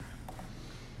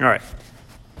All right.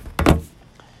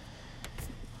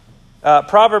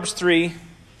 Proverbs 3,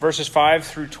 verses 5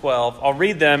 through 12. I'll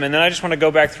read them, and then I just want to go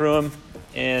back through them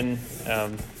and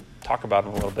talk about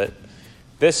them a little bit.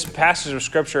 This passage of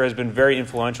Scripture has been very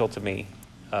influential to me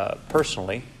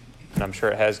personally, and I'm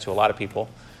sure it has to a lot of people.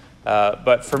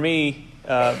 But for me,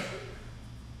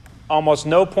 almost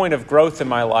no point of growth in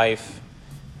my life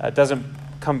doesn't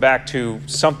come back to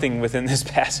something within this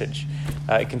passage.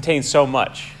 It contains so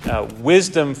much.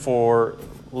 Wisdom for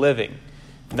living.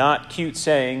 Not cute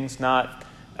sayings, not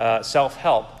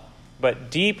self-help, but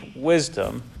deep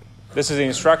wisdom. This is the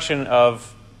instruction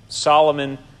of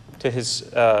Solomon to his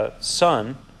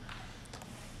son.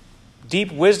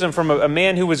 Deep wisdom from a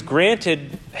man who was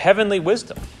granted heavenly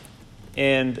wisdom.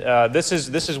 And this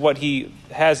is what he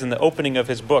has in the opening of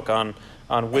his book on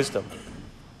wisdom.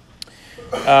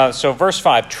 So verse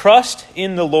 5, trust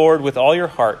in the Lord with all your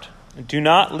heart. Do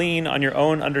not lean on your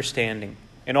own understanding.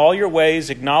 In all your ways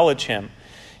acknowledge him,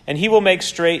 and he will make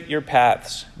straight your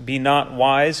paths. Be not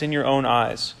wise in your own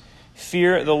eyes.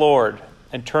 Fear the Lord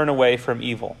and turn away from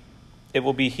evil. It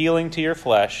will be healing to your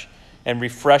flesh and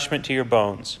refreshment to your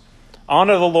bones.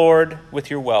 Honor the Lord with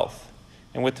your wealth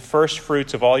and with the first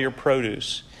fruits of all your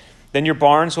produce. Then your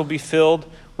barns will be filled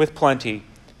with plenty,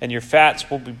 and your fats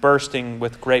will be bursting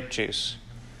with grape juice.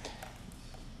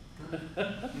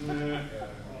 Amen.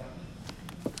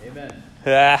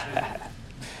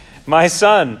 My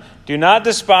son, do not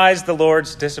despise the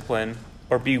Lord's discipline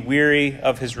or be weary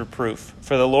of his reproof.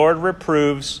 For the Lord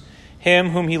reproves him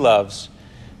whom he loves,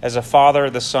 as a father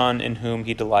the son in whom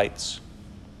he delights.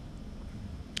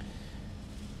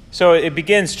 So it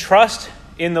begins, trust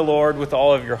in the Lord with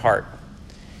all of your heart.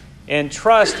 And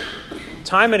trust,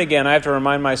 time and again, I have to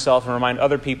remind myself and remind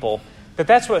other people that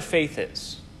that's what faith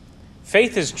is.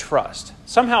 Faith is trust.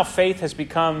 Somehow faith has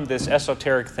become this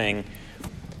esoteric thing.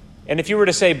 And if you were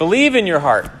to say, believe in your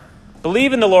heart,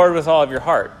 believe in the Lord with all of your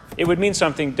heart, it would mean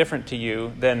something different to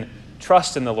you than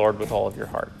trust in the Lord with all of your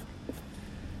heart.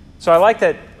 So I like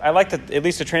that at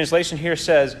least the translation here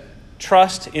says,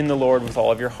 trust in the Lord with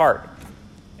all of your heart.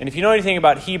 And if you know anything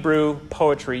about Hebrew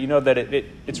poetry, you know that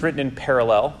it's written in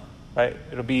parallel, right?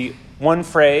 It'll be one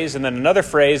phrase and then another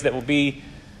phrase that will be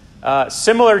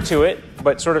similar to it,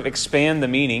 but sort of expand the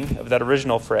meaning of that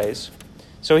original phrase.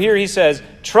 So here he says,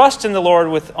 trust in the Lord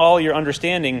with all your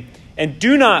understanding, and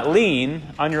do not lean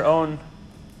on your own.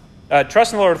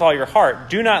 Trust in the Lord with all your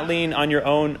heart. Do not lean on your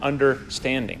own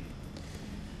understanding.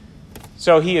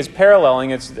 So he is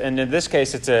paralleling, and in this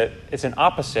case, it's an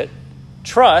opposite.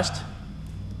 Trust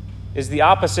is the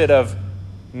opposite of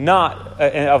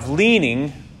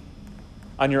leaning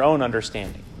on your own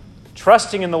understanding.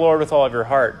 Trusting in the Lord with all of your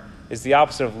heart is the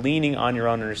opposite of leaning on your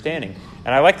own understanding.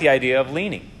 And I like the idea of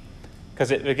leaning. Because,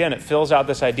 it fills out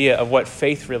this idea of what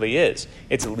faith really is.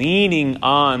 It's leaning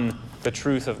on the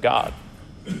truth of God.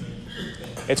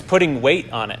 It's putting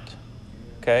weight on it.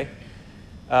 Okay?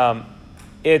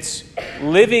 It's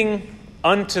living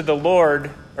unto the Lord,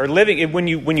 or living, when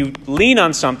you lean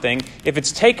on something, if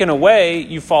it's taken away,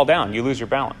 you fall down. You lose your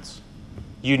balance.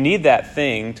 You need that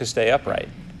thing to stay upright.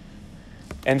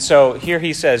 And so here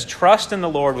he says, trust in the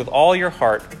Lord with all your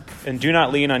heart, and do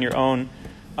not lean on your own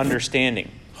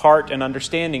understanding. Heart and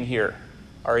understanding here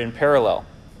are in parallel.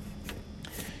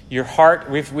 Your heart,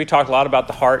 we talked a lot about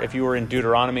the heart if you were in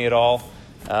Deuteronomy at all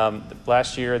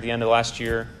last year, at the end of last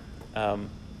year.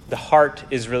 The heart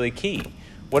is really key.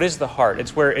 What is the heart?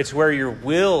 It's where your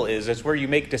will is. It's where you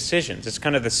make decisions. It's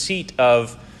kind of the seat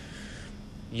of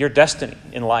your destiny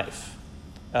in life.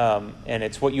 And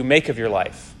it's what you make of your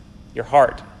life, your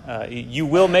heart. You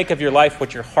will make of your life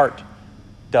what your heart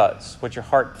does, what your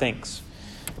heart thinks.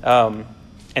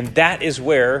 And that is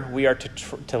where we are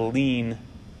to lean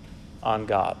on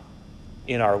God.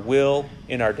 In our will,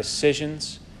 in our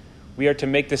decisions. We are to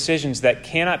make decisions that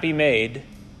cannot be made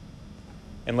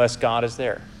unless God is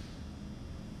there.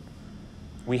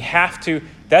 We have to,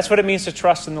 that's what it means to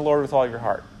trust in the Lord with all your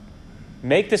heart.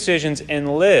 Make decisions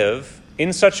and live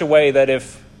in such a way that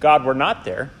if God were not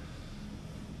there,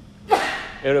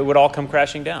 it would all come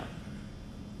crashing down.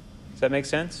 Does that make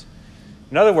sense?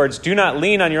 In other words, do not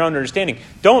lean on your own understanding.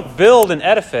 Don't build an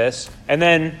edifice and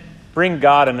then bring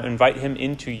God and invite him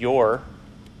into your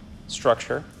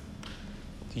structure,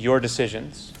 to your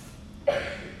decisions.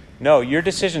 No, your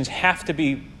decisions have to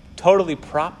be totally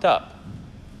propped up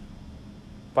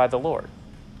by the Lord,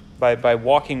 by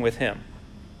walking with him.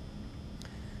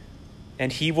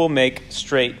 And he will make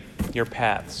straight your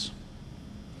paths.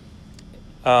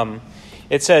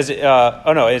 It says,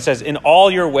 in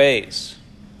all your ways.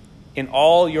 In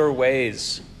all your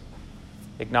ways,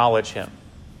 acknowledge him.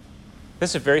 This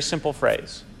is a very simple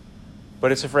phrase.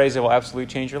 but it's a phrase that will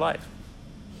absolutely change your life.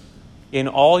 In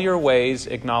all your ways,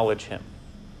 acknowledge him.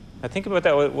 Now think about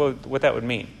that, what that would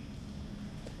mean.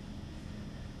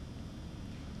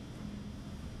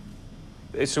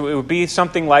 So it would be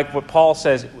something like what Paul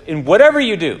says, in whatever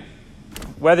you do,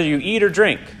 whether you eat or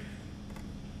drink,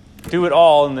 do it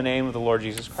all in the name of the Lord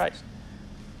Jesus Christ.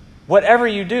 Whatever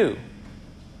you do,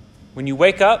 when you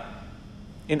wake up,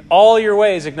 in all your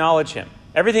ways, acknowledge him.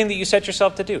 Everything that you set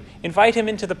yourself to do, invite him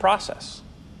into the process.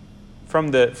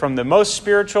 From the most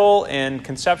spiritual and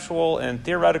conceptual and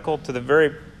theoretical to the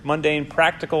very mundane,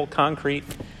 practical, concrete,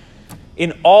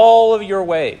 in all of your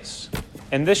ways.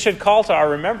 And this should call to our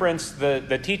remembrance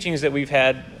the teachings that we've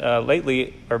had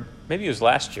lately, or maybe it was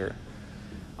last year,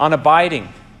 on abiding.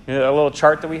 You know, a little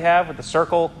chart that we have with the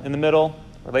circle in the middle,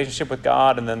 relationship with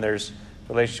God, and then there's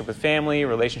relationship with family,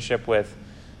 relationship with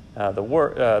the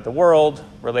world,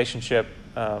 relationship,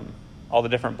 all the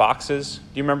different boxes. Do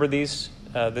you remember these?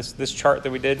 This chart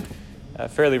that we did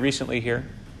fairly recently here.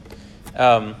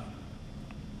 The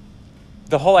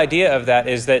whole idea of that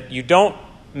is that you don't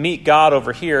meet God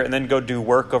over here and then go do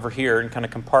work over here and kind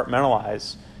of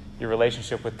compartmentalize your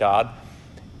relationship with God.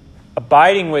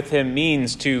 Abiding with him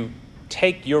means to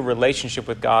take your relationship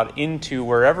with God into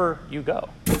wherever you go.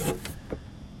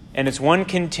 And it's one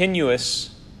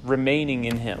continuous remaining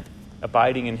in him,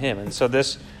 abiding in him. And so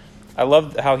this, I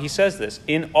love how he says this,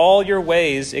 in all your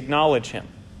ways acknowledge him.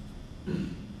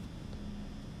 And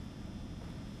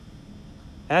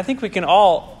I think we can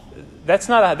all, that's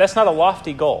not a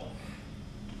lofty goal.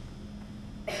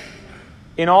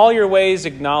 In all your ways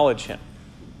acknowledge him.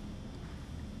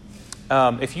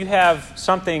 If you have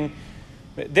something,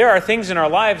 there are things in our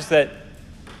lives that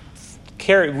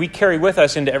we carry with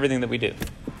us into everything that we do.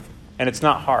 And it's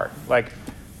not hard. Like,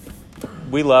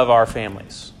 we love our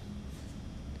families.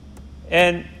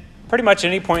 And pretty much at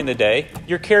any point in the day,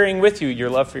 you're carrying with you your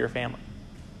love for your family.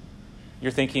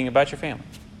 You're thinking about your family.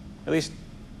 At least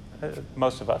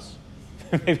most of us.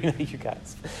 Maybe not you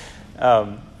guys.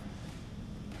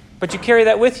 But you carry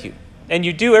that with you. And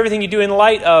you do everything you do in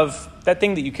light of that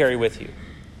thing that you carry with you.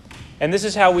 And this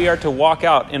is how we are to walk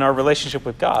out in our relationship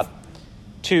with God.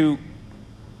 To,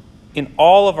 in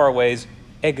all of our ways,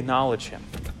 acknowledge him.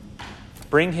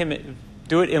 Bring him,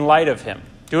 do it in light of him.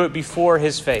 Do it before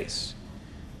his face.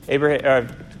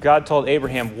 God told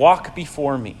Abraham, walk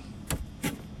before me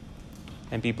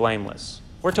and be blameless.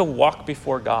 We're to walk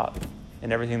before God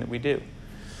in everything that we do.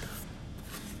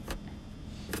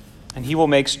 And he will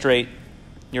make straight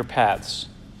your paths.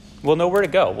 We'll know where to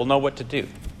go. We'll know what to do.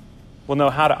 We'll know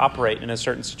how to operate in a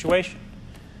certain situation.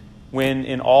 When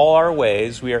in all our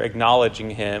ways we are acknowledging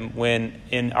him, when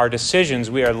in our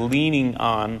decisions we are leaning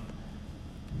on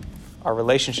our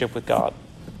relationship with God.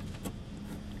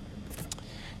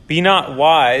 Be not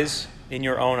wise in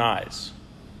your own eyes.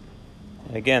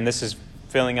 And again, this is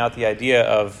filling out the idea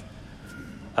of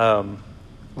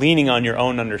leaning on your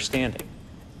own understanding.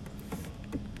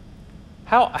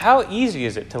 How easy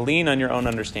is it to lean on your own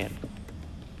understanding?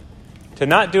 To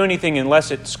not do anything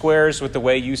unless it squares with the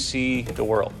way you see the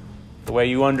world, the way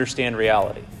you understand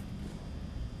reality.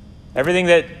 Everything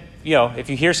that, if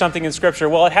you hear something in Scripture,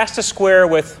 well, it has to square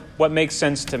with what makes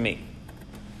sense to me.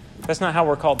 That's not how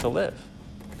we're called to live.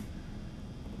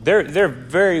 There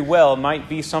very well might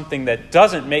be something that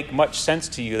doesn't make much sense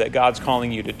to you that God's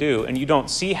calling you to do, and you don't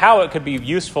see how it could be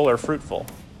useful or fruitful,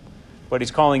 but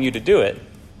he's calling you to do it.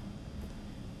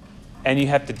 And you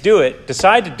have to do it,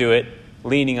 decide to do it,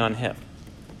 leaning on him.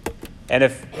 And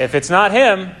if it's not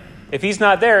him, if he's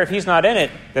not there, if he's not in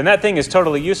it, then that thing is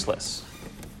totally useless.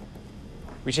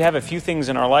 We should have a few things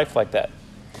in our life like that.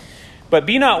 But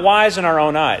be not wise in our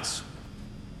own eyes.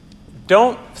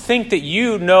 Don't think that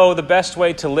you know the best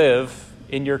way to live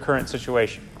in your current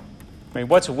situation. I mean,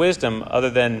 what's wisdom other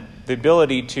than the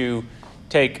ability to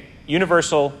take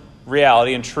universal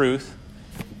reality and truth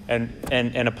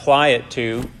and apply it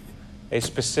to a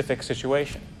specific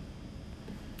situation?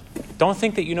 Don't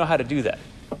think that you know how to do that.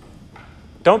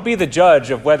 Don't be the judge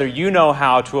of whether you know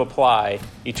how to apply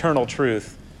eternal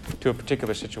truth to a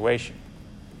particular situation.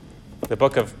 The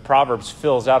book of Proverbs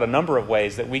fills out a number of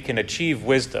ways that we can achieve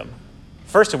wisdom,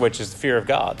 first of which is the fear of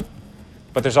God.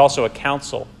 But there's also a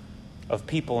counsel of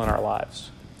people in our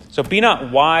lives. So be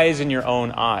not wise in your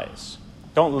own eyes.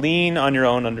 Don't lean on your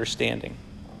own understanding.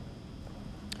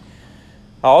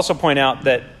 I'll also point out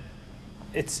that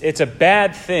it's a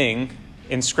bad thing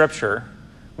in Scripture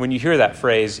when you hear that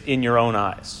phrase, in your own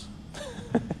eyes.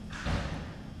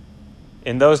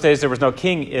 In those days, there was no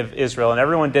king of Israel, and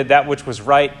everyone did that which was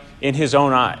right in his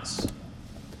own eyes.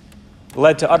 It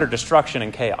led to utter destruction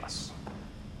and chaos.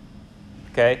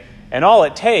 Okay? And all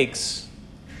it takes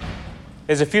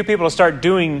is a few people to start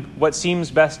doing what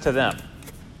seems best to them.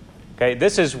 Okay,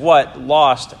 this is what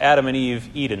lost Adam and Eve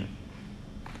Eden.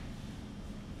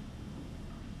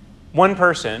 One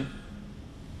person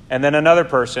and then another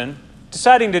person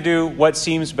deciding to do what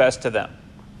seems best to them.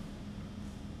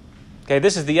 Okay,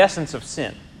 this is the essence of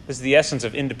sin. This is the essence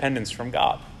of independence from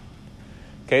God.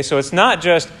 Okay, so it's not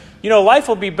just, life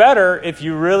will be better if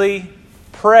you really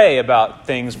pray about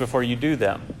things before you do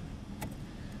them.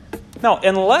 No,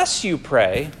 unless you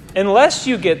pray, unless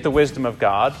you get the wisdom of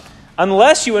God,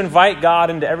 unless you invite God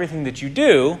into everything that you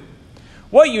do,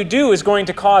 what you do is going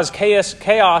to cause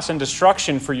chaos and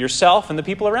destruction for yourself and the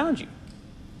people around you.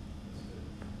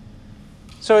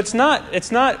 So it's not,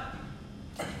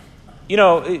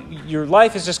 your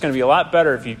life is just going to be a lot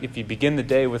better if you begin the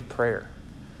day with prayer.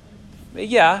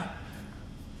 Yeah,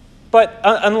 but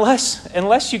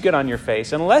unless you get on your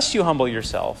face, unless you humble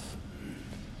yourself,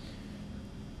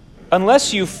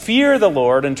 unless you fear the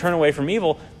Lord and turn away from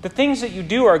evil, the things that you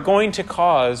do are going to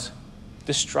cause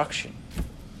destruction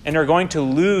and are going to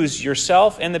lose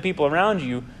yourself and the people around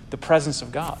you the presence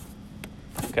of God.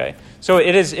 Okay? So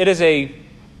it's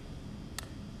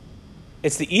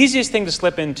the easiest thing to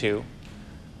slip into,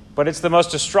 but it's the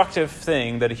most destructive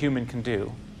thing that a human can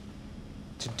do.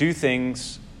 To do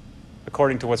things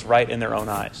according to what's right in their own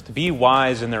eyes. To be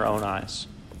wise in their own eyes.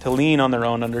 To lean on their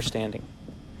own understanding.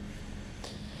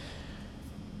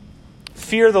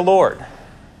 Fear the Lord.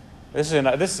 This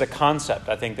is a concept,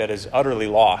 I think, that is utterly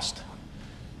lost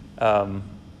in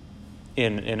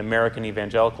American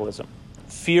evangelicalism.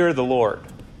 Fear the Lord.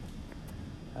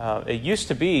 It used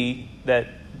to be that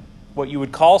what you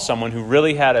would call someone who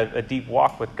really had a deep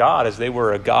walk with God is they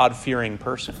were a God-fearing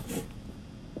person.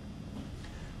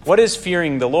 What is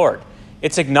fearing the Lord?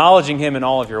 It's acknowledging Him in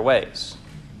all of your ways.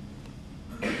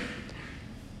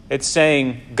 It's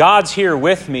saying, God's here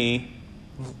with me,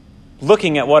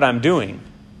 looking at what I'm doing.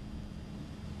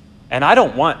 And I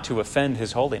don't want to offend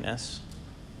His holiness.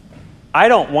 I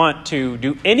don't want to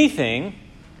do anything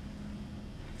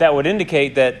that would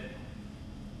indicate that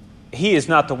He is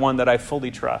not the one that I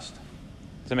fully trust.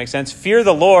 Does that make sense? Fear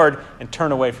the Lord and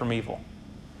turn away from evil.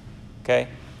 Okay?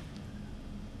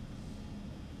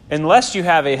 Unless you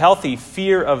have a healthy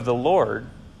fear of the Lord,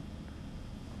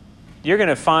 you're going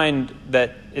to find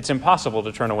that it's impossible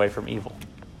to turn away from evil.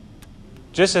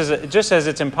 Just as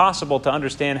it's impossible to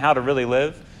understand how to really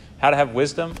live, how to have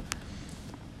wisdom,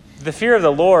 the fear of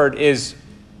the Lord it's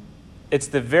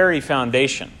the very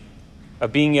foundation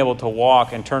of being able to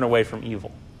walk and turn away from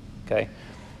evil. Okay?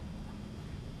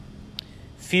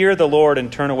 Fear the Lord and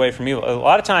turn away from evil. A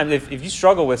lot of times, if you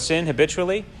struggle with sin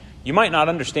habitually, you might not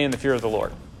understand the fear of the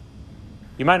Lord.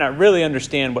 You might not really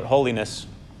understand what holiness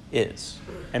is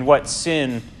and what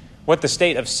the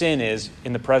state of sin is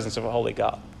in the presence of a holy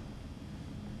God.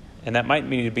 And that might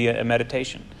need to be a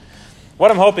meditation. What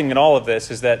I'm hoping in all of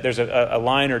this is that there's a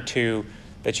line or two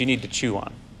that you need to chew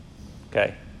on,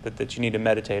 okay? That you need to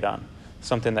meditate on,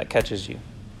 something that catches you.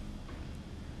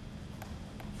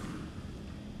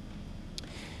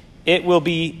 It will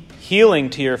be healing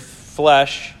to your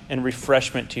flesh and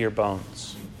refreshment to your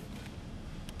bones.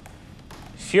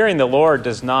 Fearing the Lord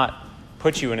does not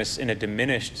put you in a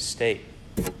diminished state.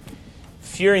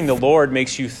 Fearing the Lord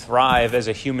makes you thrive as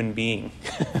a human being.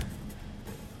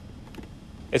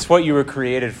 It's what you were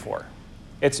created for.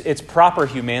 It's proper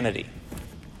humanity,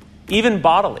 even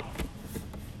bodily.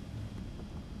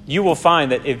 You will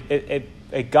find that if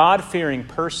a God-fearing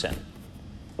person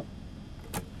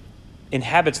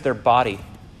inhabits their body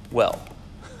well.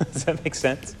 Does that make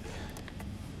sense?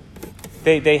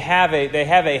 They have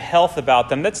a health about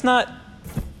them that's not,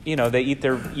 they eat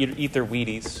their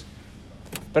Wheaties.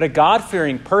 But a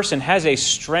God-fearing person has a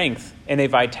strength and a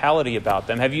vitality about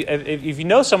them. If you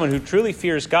know someone who truly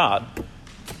fears God,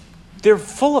 they're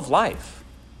full of life.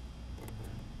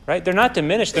 Right? They're not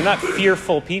diminished. They're not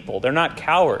fearful people. They're not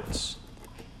cowards.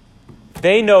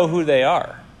 They know who they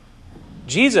are.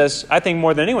 Jesus, I think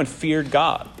more than anyone, feared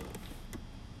God.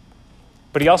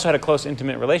 But he also had a close,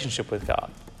 intimate relationship with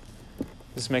God.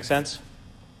 Does this make sense?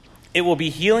 It will be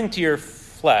healing to your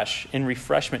flesh and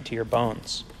refreshment to your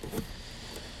bones.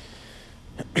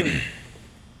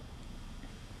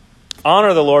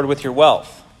 Honor the Lord with your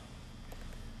wealth.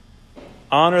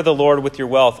 Honor the Lord with your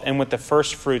wealth and with the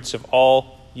first fruits of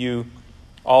all your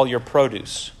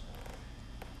produce.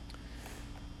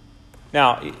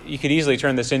 Now, you could easily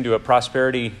turn this into a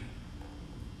prosperity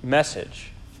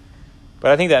message,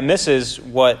 but I think that misses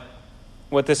what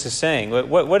this is saying.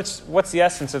 What's the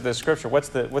essence of this scripture? What's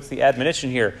the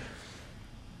admonition here?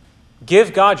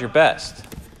 Give God your best.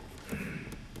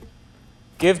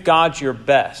 Give God your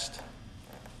best.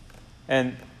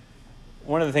 And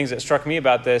one of the things that struck me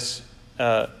about this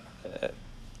at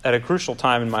a crucial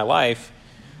time in my life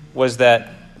was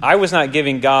that I was not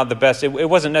giving God the best. It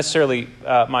wasn't necessarily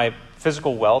my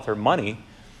physical wealth or money,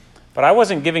 but I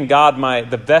wasn't giving God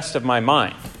the best of my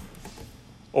mind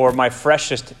or my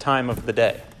freshest time of the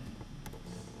day.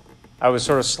 I was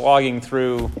sort of slogging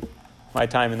through my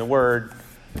time in the Word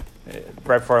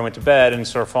right before I went to bed and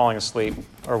sort of falling asleep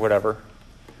or whatever.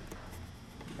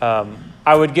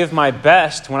 I would give my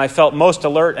best when I felt most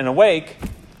alert and awake.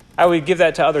 I would give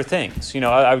that to other things.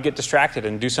 I would get distracted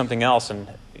and do something else and,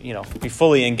 be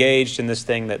fully engaged in this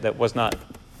thing that was not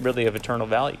really of eternal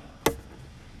value.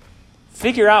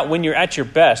 Figure out when you're at your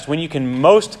best, when you can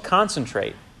most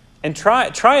concentrate, and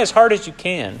try as hard as you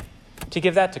can to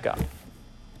give that to God.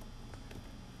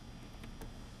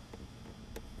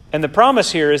 And the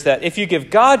promise here is that if you give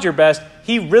God your best,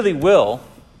 He really will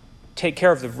take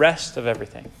care of the rest of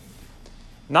everything.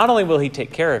 Not only will He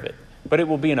take care of it, but it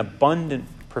will be an abundance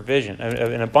of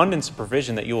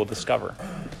provision that you will discover.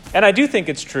 And I do think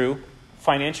it's true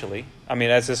financially.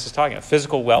 As this is talking about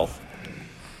physical wealth,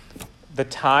 the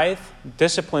tithe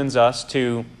disciplines us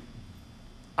to,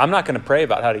 I'm not going to pray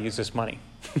about how to use this money.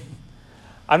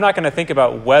 I'm not going to think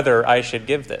about whether I should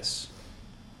give this.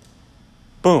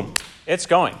 Boom. It's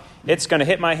going. It's going to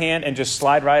hit my hand and just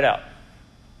slide right out.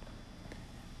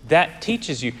 That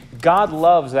teaches you. God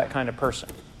loves that kind of person.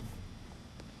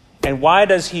 And why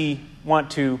does He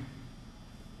want to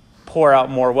pour out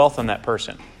more wealth on that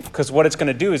person? Because what it's going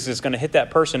to do is it's going to hit that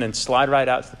person and slide right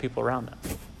out to the people around them.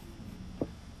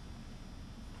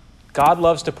 God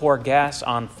loves to pour gas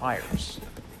on fires.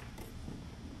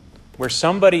 Where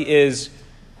somebody is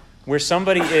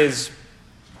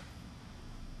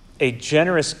a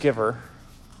generous giver,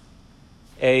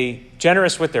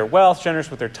 generous with their wealth, generous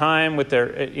with their time, with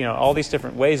their, all these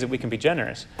different ways that we can be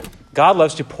generous. God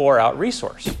loves to pour out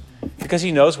resource because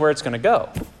He knows where it's going to go.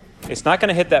 It's not going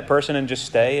to hit that person and just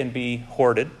stay and be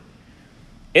hoarded.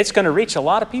 It's going to reach a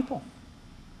lot of people.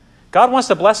 God wants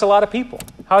to bless a lot of people.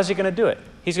 How is He going to do it?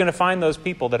 He's going to find those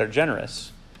people that are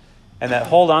generous and that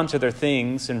hold on to their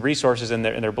things and resources and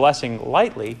their blessing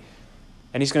lightly.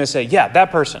 And He's going to say, yeah,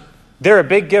 that person, they're a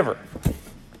big giver.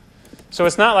 So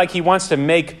it's not like He wants to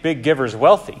make big givers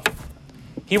wealthy.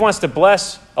 He wants to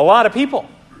bless a lot of people.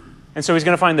 And so He's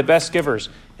going to find the best givers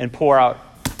and pour out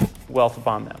wealth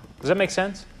upon them. Does that make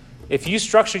sense? If you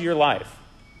structure your life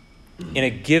in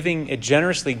a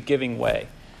generously giving way,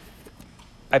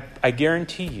 I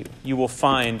guarantee you will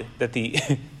find that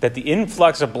the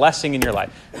influx of blessing in your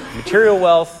life, material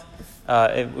wealth,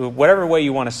 whatever way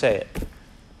you want to say it,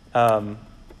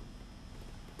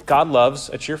 God loves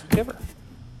a cheerful giver.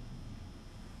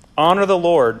 Honor the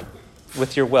Lord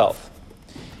with your wealth.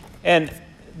 And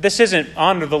this isn't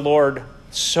honor the Lord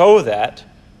so that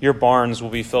your barns will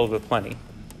be filled with plenty.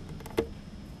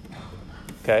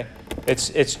 Okay?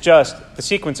 It's just the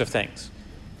sequence of things.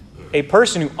 A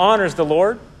person who honors the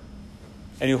Lord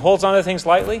and who holds on to things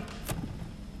lightly,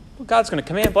 well, God's going to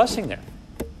command blessing there.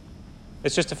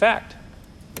 It's just a fact.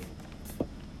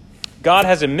 God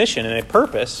has a mission and a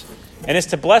purpose, and it's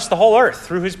to bless the whole earth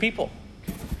through His people.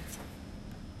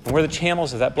 And we're the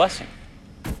channels of that blessing.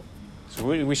 So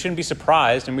we shouldn't be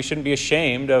surprised and we shouldn't be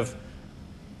ashamed of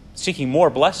seeking more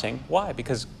blessing. Why?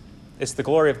 Because it's the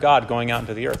glory of God going out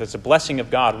into the earth. It's a blessing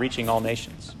of God reaching all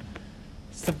nations.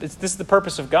 This is the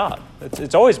purpose of God.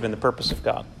 It's always been the purpose of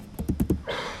God.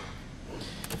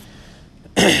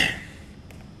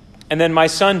 And then, my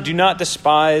son, do not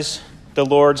despise the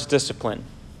Lord's discipline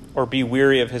or be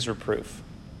weary of His reproof.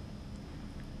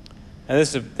 And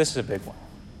this is a big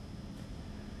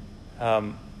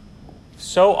one.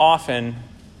 So often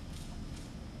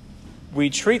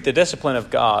we treat the discipline of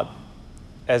God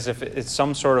as if it's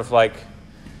some sort of like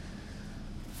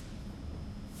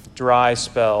dry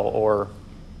spell or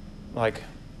like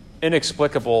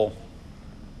inexplicable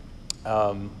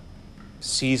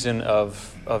season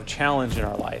of challenge in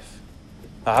our life.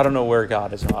 I don't know where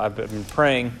God is. I've been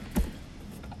praying.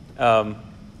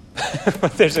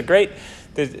 There's a great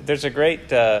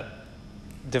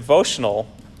devotional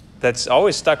that's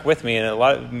always stuck with me,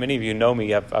 and many of you know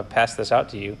me. I've passed this out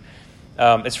to you.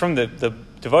 It's from the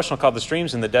devotional called "The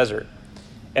Streams in the Desert,"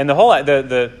 and the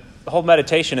whole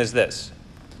meditation is this,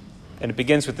 and it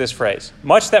begins with this phrase: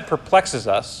 "Much that perplexes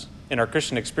us in our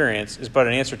Christian experience is but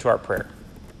an answer to our prayer."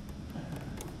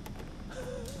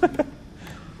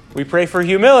 We pray for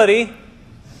humility,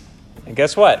 and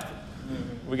guess what?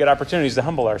 We get opportunities to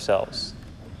humble ourselves.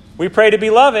 We pray to be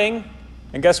loving,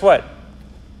 and guess what?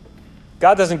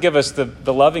 God doesn't give us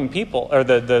the loving people, or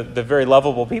the very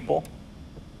lovable people.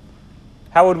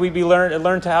 How would we be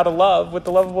learn how to love with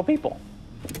the lovable people?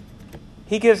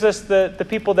 He gives us the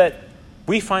people that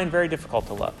we find very difficult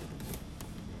to love.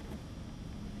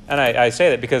 And I say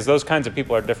that because those kinds of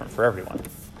people are different for everyone.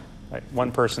 Right?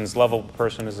 One person's lovable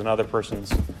person is another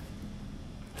person's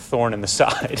thorn in the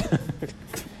side.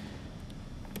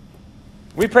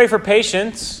 We pray for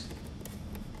patience.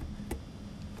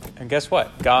 And guess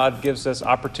what? God gives us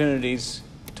opportunities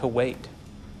to wait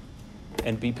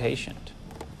and be patient.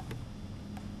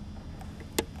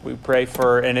 We pray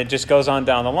for, and it just goes on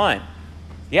down the line.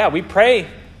 Yeah, we pray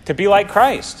to be like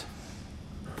Christ.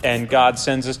 And God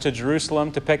sends us to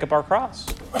Jerusalem to pick up our cross.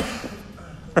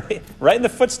 Right in the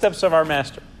footsteps of our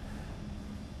Master.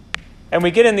 And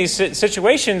we get in these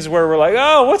situations where we're like,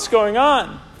 oh, what's going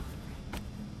on?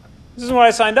 This isn't what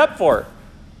I signed up for.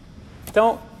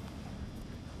 Don't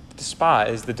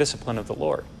despise the discipline of the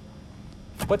Lord.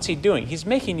 What's he doing? He's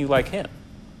making you like him.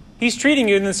 He's treating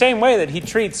you in the same way that he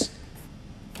treats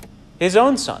his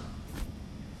own son.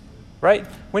 Right?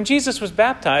 When Jesus was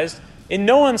baptized, in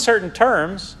no uncertain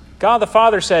terms, God the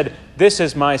Father said, "This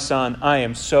is my son. I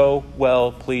am so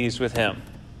well pleased with him."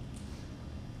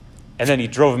 And then he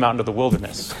drove him out into the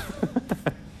wilderness.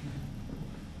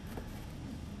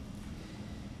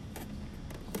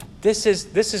 This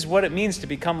is what it means to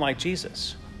become like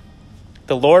Jesus.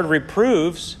 The Lord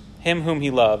reproves him whom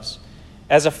he loves,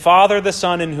 as a father the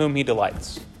son in whom he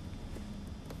delights.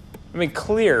 I mean,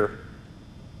 clear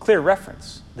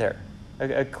reference there.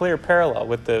 A clear parallel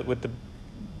with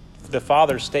the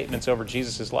Father's statements over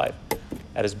Jesus' life.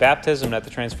 At his baptism and at the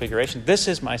transfiguration, "This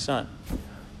is my son.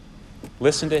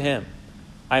 Listen to him.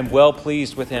 I am well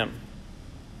pleased with him."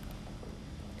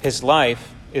 His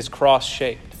life is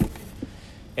cross-shaped.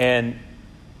 And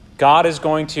God is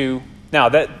going to... Now,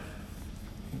 that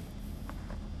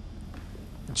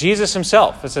Jesus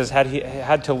himself, it says,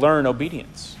 had to learn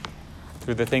obedience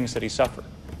through the things that he suffered.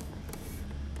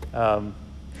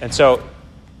 And so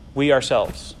we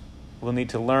ourselves will need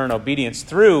to learn obedience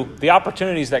through the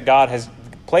opportunities that God has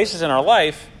places in our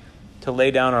life to lay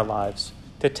down our lives,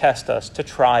 to test us, to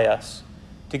try us,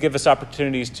 to give us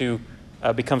opportunities to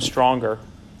become stronger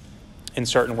in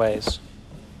certain ways.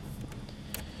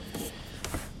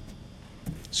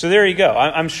 So there you go.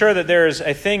 I'm sure that there's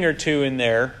a thing or two in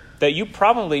there that you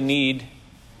probably need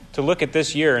to look at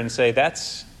this year and say,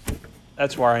 that's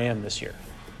where I am this year.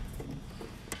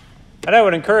 And I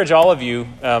would encourage all of you,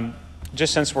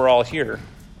 just since we're all here,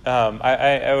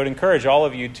 I would encourage all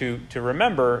of you to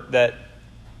remember that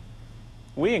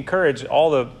we encourage all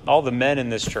the men in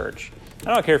this church.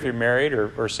 I don't care if you're married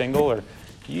or single, or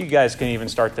you guys can even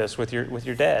start this with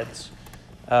your dads,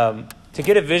 to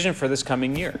get a vision for this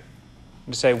coming year.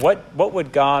 To say, what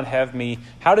would God have me,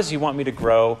 how does he want me to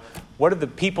grow? What are the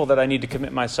people that I need to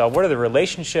commit myself? What are the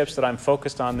relationships that I'm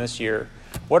focused on this year?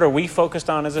 What are we focused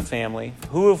on as a family?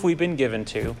 Who have we been given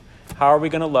to? How are we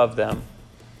going to love them?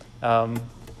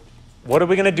 What are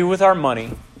we going to do with our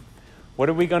money? What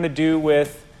are we going to do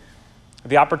with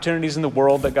the opportunities in the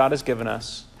world that God has given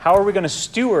us? How are we going to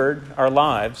steward our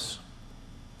lives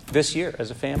this year as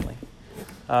a family?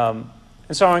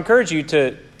 And so I encourage you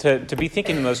to be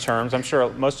thinking in those terms. I'm sure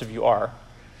most of you are.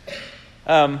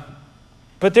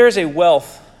 But there is a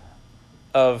wealth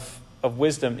of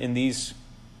wisdom in these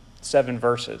 7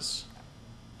 verses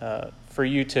for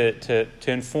you to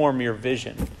inform your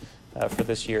vision for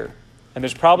this year. And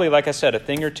there's probably, like I said, a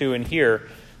thing or two in here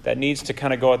that needs to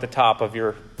kind of go at the top of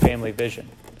your family vision.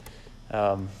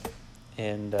 So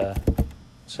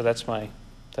that's my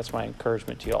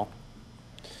encouragement to y'all.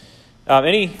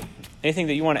 Anything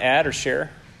that you want to add or share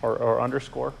or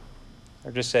underscore,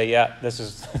 or just say, yeah, this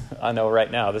is I know right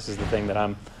now this is the thing that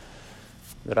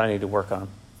I need to work on.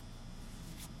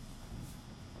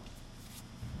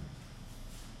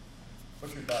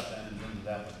 What's your thought then in terms of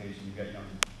application? You've got young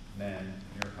men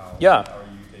in your house. Yeah. How are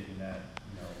you taking that,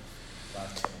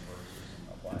 last couple verses and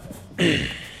applying that?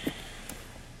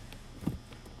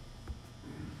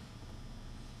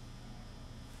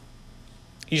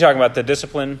 You talking about the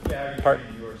discipline part? Yeah, how are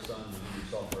you your son and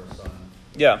yourself or a son?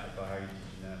 Yeah. How are you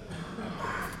teaching that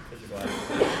physical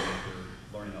application?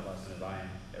 You're learning that lesson as I am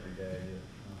every day.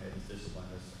 Hey, this discipline,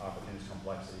 this opportunities,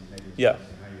 complexities, maybe it's Yeah.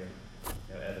 how you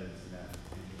have evidence in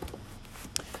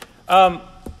that.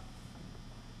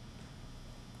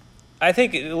 I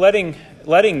think letting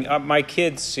my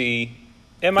kids see,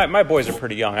 and my boys are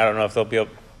pretty young. I don't know if they'll be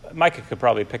able, Micah could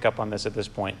probably pick up on this at this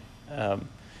point.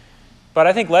 But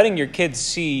I think letting your kids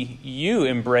see you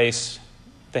embrace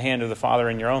the hand of the Father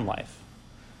in your own life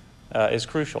is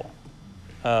crucial.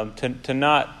 To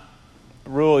not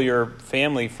rule your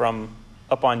family from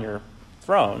up on your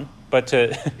throne, but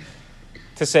to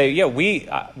say, yeah, we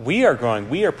are growing,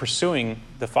 we are pursuing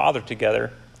the Father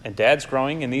together, And Dad's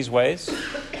growing in these ways.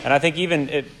 And I think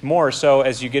even more so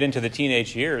as you get into the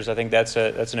teenage years, I think that's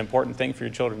an important thing for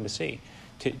your children to see.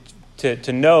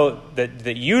 To know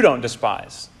that you don't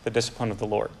despise the discipline of the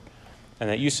Lord and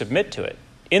that you submit to it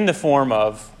in the form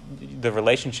of the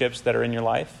relationships that are in your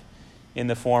life, in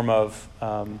the form of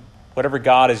whatever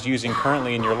God is using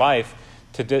currently in your life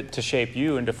to shape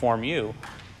you and to form you.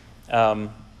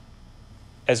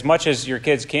 As much as your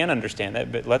kids can understand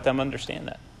that, but let them understand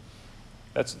that.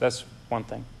 That's one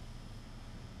thing.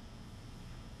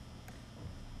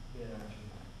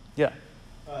 Yeah.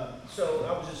 So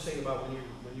I was just thinking about when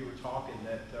you were talking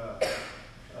that, and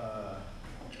I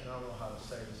don't know how to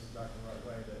say this exactly the right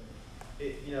way, but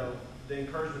the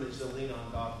encouragement is to lean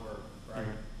on God's word, right?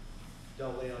 Mm-hmm.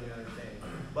 Don't lean on your understanding.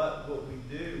 But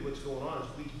what's going on is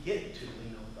we get to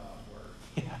lean on God's word,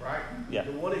 right? Yeah.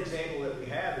 The one example that we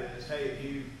have is, hey, if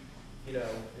you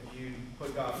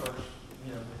put God first,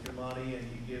 with your money and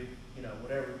you give,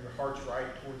 whatever your heart's right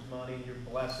towards money and your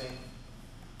blessing,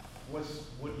 what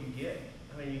do you get?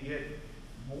 I mean, you get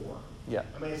more. Yeah.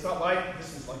 I mean, it's not like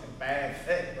this is like a bad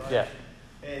thing, right? Yeah.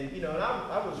 And and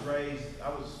I was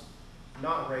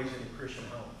not raised in a Christian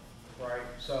home, right?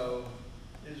 So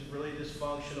it was really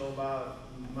dysfunctional. About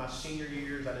my senior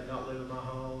years, I did not live in my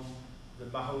home.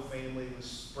 My whole family was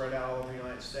spread out all over the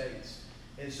United States.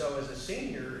 And so as a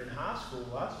senior in high school,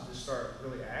 I just started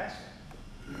really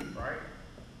asking, right?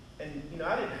 And,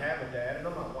 I didn't have a dad, and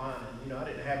I'm not lying. I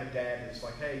didn't have a dad that's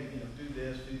like, hey, do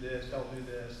this, don't do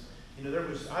this.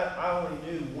 I only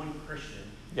knew one Christian.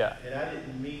 Yeah. And I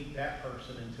didn't meet that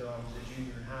person until I was a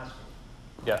junior in high school.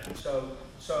 Yeah.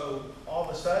 So all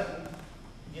of a sudden,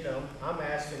 I'm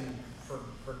asking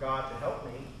for God to help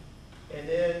me. And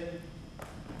then,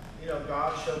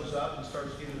 God shows up and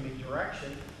starts giving me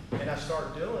direction, and I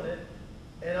start doing it,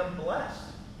 and I'm blessed.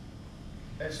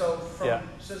 And so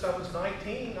since I was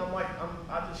 19,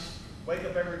 I just wake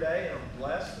up every day and I'm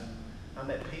blessed and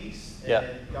I'm at peace, and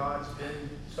God's been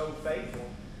so faithful.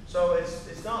 So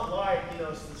it's not like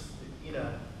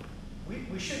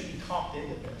we shouldn't be talked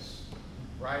into this,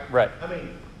 right? Right. I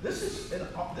mean, this is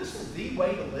the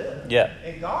way to live. Yeah.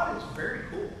 And God is very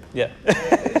cool. Yeah.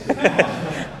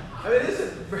 I mean, it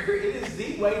is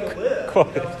the way to live.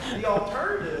 The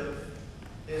alternative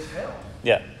is hell.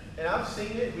 Yeah. And I've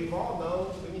seen it. We've all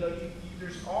known.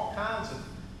 There's all kinds of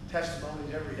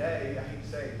testimonies every day. I hate to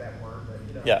say that word, but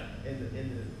in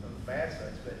the bad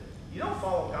sense. But you don't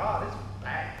follow God, it's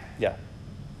bad. Yeah.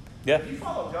 Yeah. If you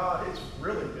follow God, it's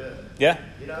really good. Yeah.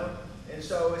 And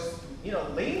so it's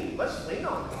let's lean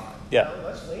on God. Yeah.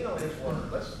 Let's lean on His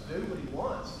word. Let's do what He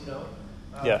wants.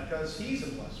 Because He's a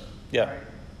blesser. Yeah. Right?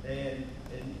 And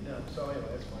so anyway,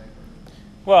 that's my opinion.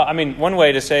 Well, I mean, one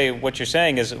way to say what you're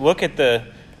saying is look at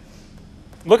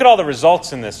all the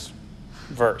results in this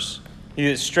verse. You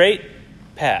get straight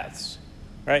paths,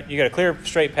 right? You got a clear,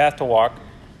 straight path to walk.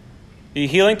 You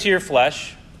healing to your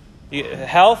flesh,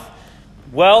 health,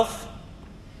 wealth,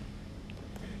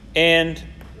 and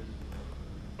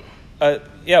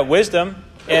wisdom,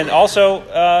 and also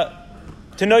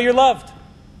to know you're loved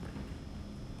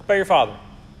by your Father.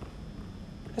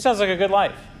 That sounds like a good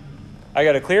life. I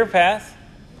got a clear path.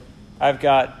 I've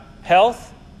got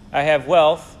health. I have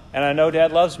wealth. And I know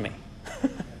Dad loves me.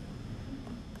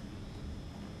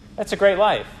 That's a great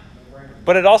life.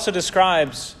 But it also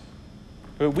describes,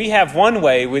 we have one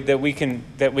way that we can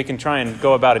try and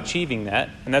go about achieving that.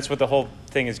 And that's what the whole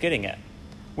thing is getting at.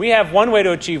 We have one way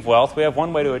to achieve wealth. We have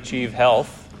one way to achieve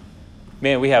health.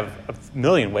 Man, we have a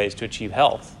million ways to achieve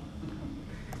health.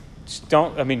 Just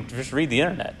read the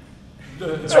internet.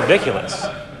 It's ridiculous.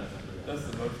 That's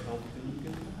the most helpful thing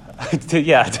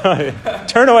you can do.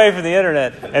 Turn away from the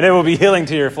internet, and it will be healing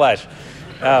to your flesh.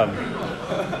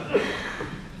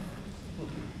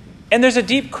 And there's a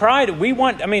deep cry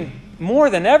that more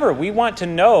than ever, we want to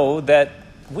know that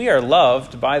we are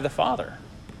loved by the Father.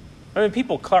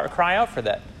 People cry out for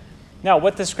that. Now,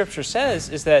 what the Scripture says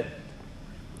is that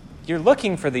you're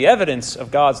looking for the evidence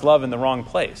of God's love in the wrong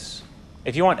place.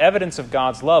 If you want evidence of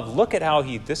God's love, look at how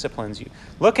He disciplines you.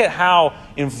 Look at how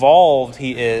involved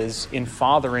He is in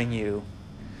fathering you.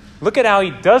 Look at how He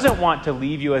doesn't want to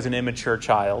leave you as an immature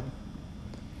child.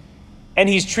 And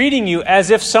He's treating you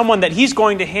as if someone that He's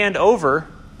going to hand over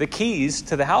the keys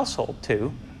to the household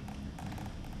to.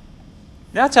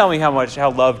 Now tell me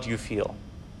how loved you feel.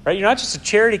 Right? You're not just a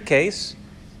charity case.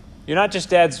 You're not just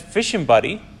Dad's fishing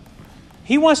buddy.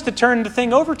 He wants to turn the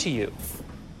thing over to you.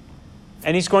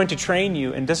 And He's going to train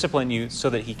you and discipline you so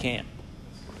that He can.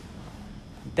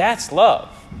 That's love.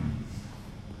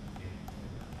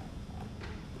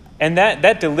 And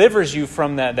that delivers you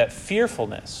from that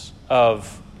fearfulness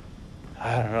of,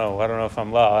 I don't know if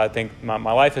I'm loved. I think my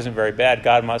life isn't very bad.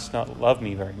 God must not love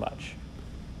me very much.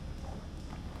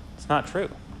 It's not true.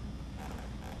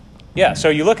 Yeah, so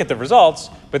you look at the results,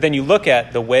 but then you look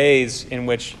at the ways in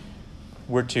which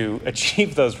we're to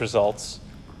achieve those results,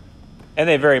 and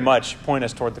they very much point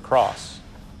us toward the cross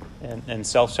and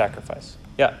self-sacrifice.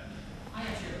 Yeah? I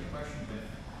actually have a question, but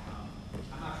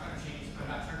I'm not trying to change, I'm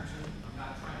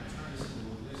not trying to turn this into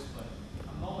a list, but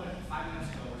a moment, 5 minutes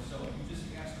ago or so, you just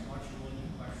asked a bunch of really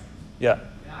good questions. Yeah.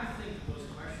 And I think those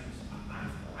questions,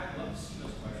 I'd love to see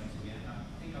those questions again. I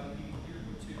think other people here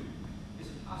would too. Is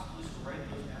it possible just to write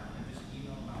those down and just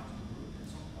email them out to the group at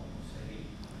some point and say, hey,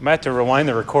 I might have to rewind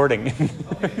the recording.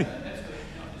 okay, that's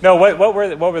good. No, what were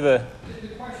the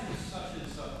The question is such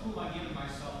as, who am I giving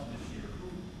myself this year?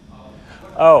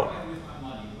 What Oh. am I doing with my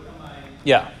money? What am I...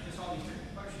 Yeah. Just all these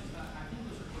different questions. I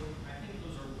think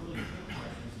those are really good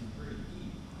questions and very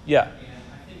deep. Yeah. And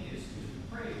I think as we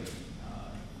pray,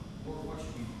 Lord, what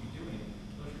should we be doing?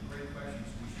 Those are great questions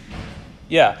we should be asking.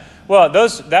 Yeah. Well,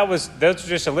 those were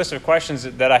just a list of questions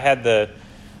that I had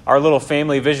our little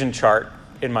family vision chart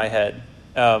in my head.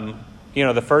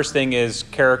 The first thing is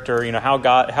character.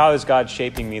 How is God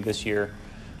shaping me this year?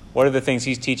 What are the things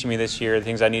He's teaching me this year? The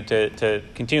things I need to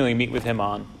continually meet with Him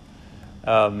on.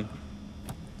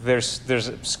 There's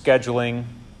scheduling,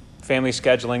 family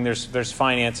scheduling. There's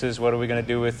finances. What are we going to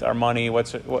do with our money?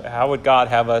 How would God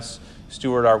have us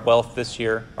steward our wealth this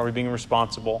year? Are we being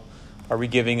responsible? Are we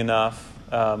giving enough?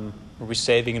 Are we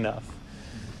saving enough?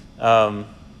 Those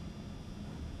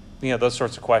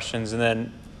sorts of questions. And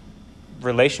then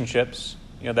relationships.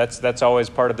 That's always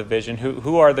part of the vision.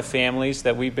 Who are the families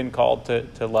that we've been called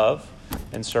to love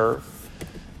and serve?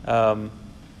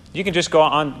 You can just go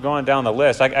on down the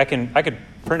list. I could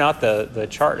print out the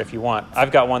chart if you want.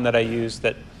 I've got one that I use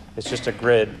that it's just a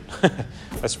grid, a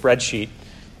spreadsheet,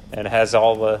 and it has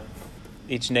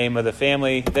each name of the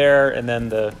family there, and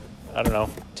then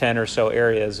 10 or so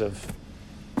areas of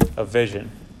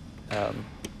vision. So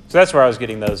that's where I was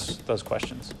getting those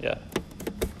questions. Yeah.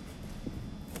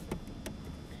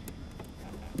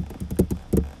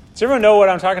 Does everyone know what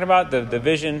I'm talking about? The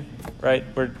vision, right?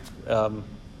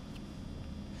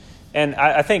 And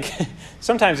I think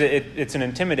sometimes it's an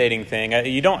intimidating thing.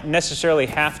 You don't necessarily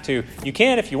have to. You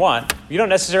can if you want. You don't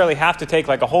necessarily have to take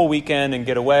like a whole weekend and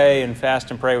get away and fast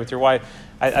and pray with your wife.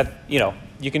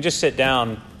 You can just sit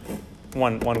down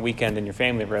one weekend in your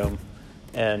family room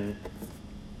and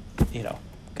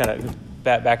kind of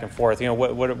back and forth.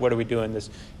 What are we doing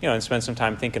this? And spend some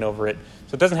time thinking over it.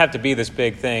 So it doesn't have to be this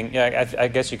big thing. Yeah, I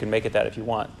guess you can make it that if you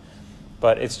want,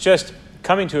 but it's just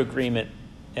coming to agreement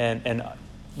and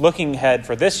looking ahead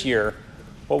for this year.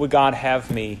 What would God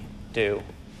have me do,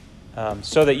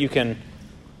 so that you can,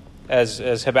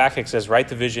 as Habakkuk says, write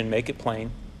the vision, make it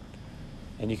plain,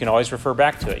 and you can always refer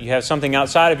back to it. You have something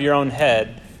outside of your own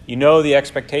head. You know the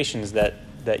expectations that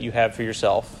you have for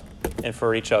yourself and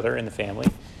for each other in the family.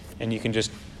 And you can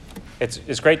just,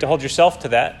 it's great to hold yourself to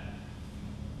that,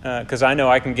 because I know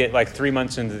I can get like 3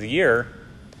 months into the year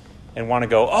and want to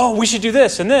go, oh, we should do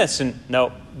this and this. And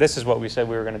no, this is what we said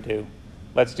we were going to do.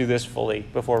 Let's do this fully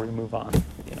before we move on,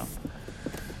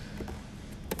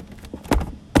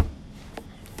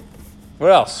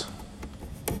 What else?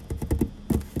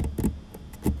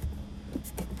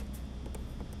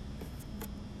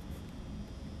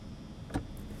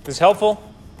 Is this helpful?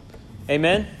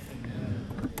 Amen?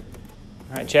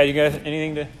 All right, Chad, you got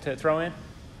anything to throw in?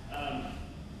 I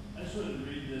just wanted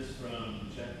to read this from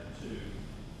chapter 2.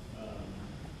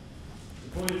 The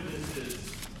point of this is,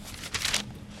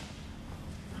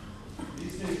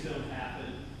 these things don't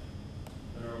happen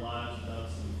in our lives without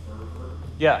some fervor.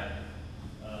 Yeah.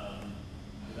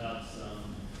 Without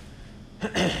some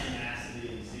tenacity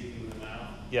in seeking them out.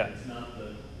 Yeah. It's not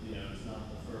the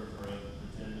fervor of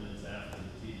the 10 minutes after the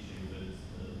teaching, but it's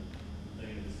the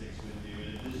thing that sticks with you.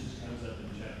 And this just comes up in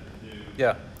chapter 2.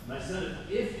 Yeah. My son,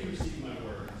 if you receive my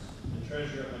words and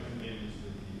treasure up my commandments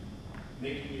with you,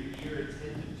 making your ear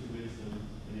attentive to wisdom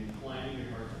and inclining your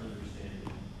heart to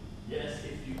understanding. Yes,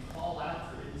 if you call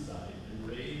out for insight and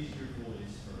raise your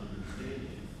voice for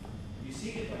understanding, if you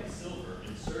seek it like silver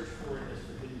and search for it as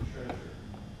for hidden treasure,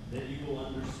 then you will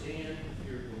understand the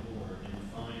fear of the Lord and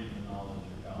find the knowledge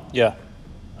of God. Yeah.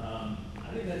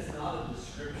 I think that's not a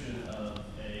description of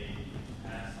a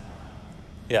pastime.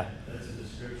 Yeah. That's a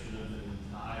description of an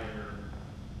entire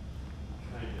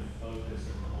kind of focus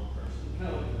of the whole person.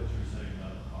 Kind of like what you were saying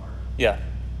about the heart. Yeah.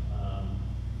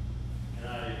 And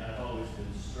I've always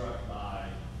been struck by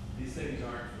these things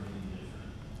aren't for the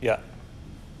indifferent. Yeah.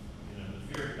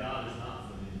 The fear of God is not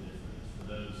for the indifferent. It's for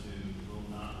those who will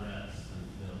not rest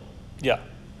until Yeah.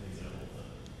 they get a hold of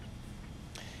it.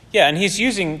 Yeah, and he's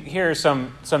using here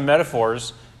some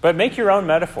metaphors, but make your own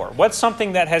metaphor. What's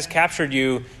something that has captured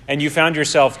you and you found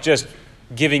yourself just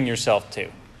giving yourself to?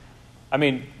 I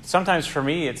mean, sometimes for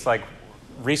me, it's like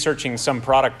researching some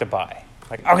product to buy.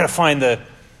 Like, I'm going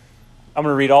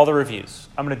to read all the reviews.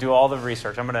 I'm going to do all the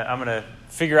research. I'm going to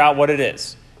figure out what it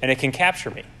is, and it can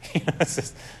capture me.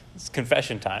 It's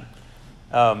confession time.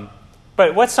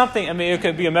 But what's something, I mean, it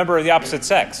could be a member of the opposite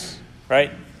sex,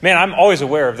 right? Man, I'm always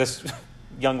aware of this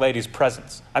young lady's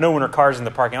presence. I know when her car's in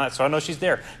the parking lot, so I know she's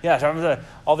there. Yeah,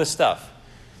 all this stuff.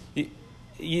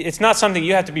 It's not something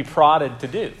you have to be prodded to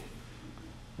do.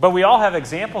 But we all have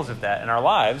examples of that in our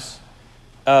lives,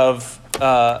 of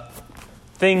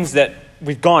things that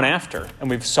we've gone after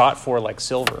and we've sought for like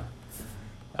silver.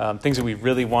 Things that we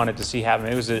really wanted to see happen.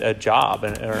 It was a job or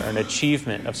an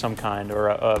achievement of some kind, or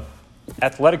a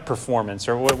athletic performance,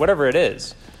 or whatever it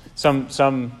is.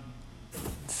 Some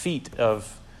feat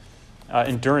of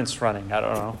endurance running. I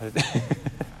don't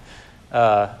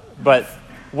know. But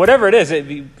whatever it is,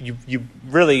 you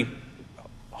really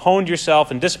honed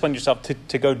yourself and disciplined yourself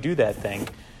to go do that thing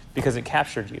because it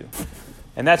captured you.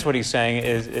 And that's what he's saying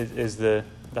is the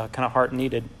kind of heart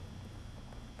needed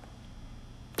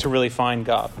to really find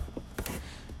God.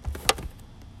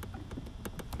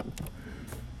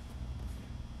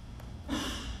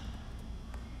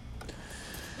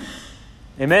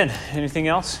 Amen. Anything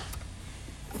else?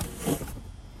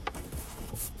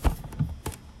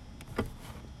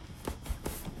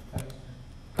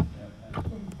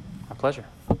 My pleasure.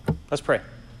 Let's pray.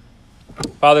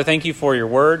 Father, thank you for your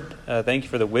word. Thank you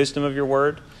for the wisdom of your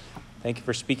word. Thank you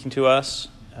for speaking to us.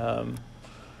 And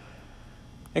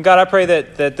God, I pray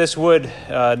that this would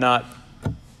that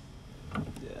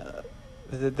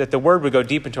the word would go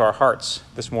deep into our hearts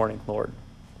this morning, Lord.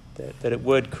 That it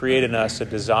would create in us a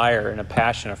desire and a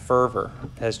passion, a fervor,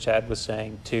 as Chad was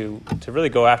saying, to really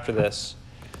go after this.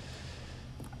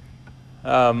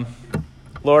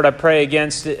 Lord, I pray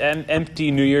against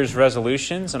empty New Year's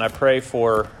resolutions, and I pray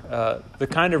for the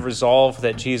kind of resolve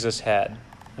that Jesus had,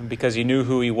 and because he knew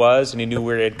who he was, and he knew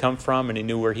where he had come from, and he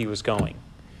knew where he was going.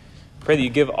 I pray that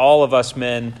you give all of us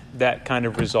men that kind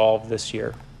of resolve this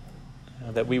year,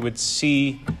 that we would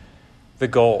see the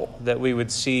goal, that we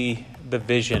would see the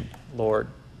vision, Lord,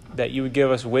 that you would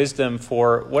give us wisdom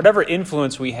for whatever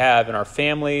influence we have in our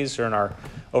families or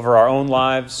over our own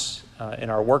lives,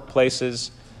 in our workplaces.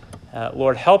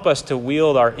 Lord, help us to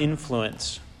wield our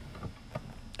influence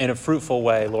in a fruitful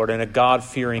way, Lord, in a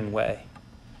God-fearing way,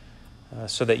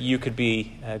 so that you could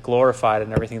be glorified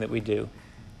in everything that we do.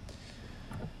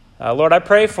 Lord, I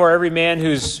pray for every man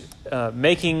who's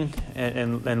making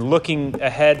and looking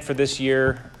ahead for this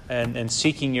year and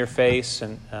seeking your face.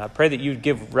 And I pray that you would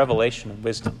give revelation and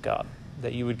wisdom, God,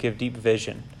 that you would give deep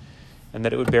vision and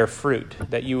that it would bear fruit,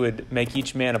 that you would make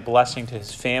each man a blessing to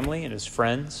his family and his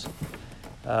friends.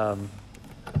 And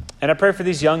I pray for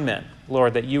these young men,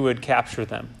 Lord, that you would capture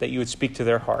them, that you would speak to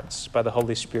their hearts by the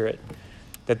Holy Spirit,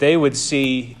 that they would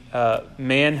see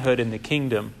manhood in the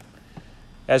kingdom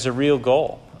as a real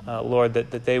goal, Lord,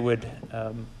 that they would,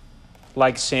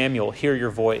 like Samuel, hear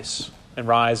your voice and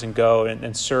rise and go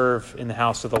and serve in the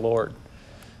house of the Lord,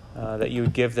 that you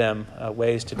would give them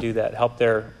ways to do that, help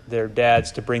their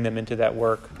dads to bring them into that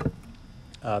work,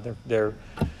 and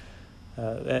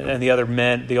the other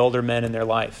men, the older men in their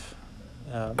life,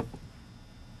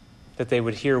 that they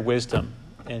would hear wisdom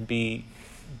and be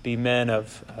men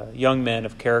of young men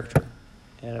of character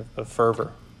and of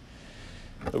fervor.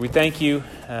 But we thank you.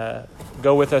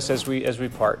 Go with us as we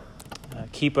part.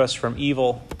 Keep us from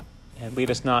evil and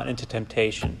lead us not into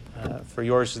temptation. For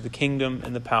yours is the kingdom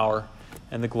and the power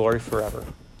and the glory forever.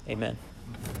 Amen.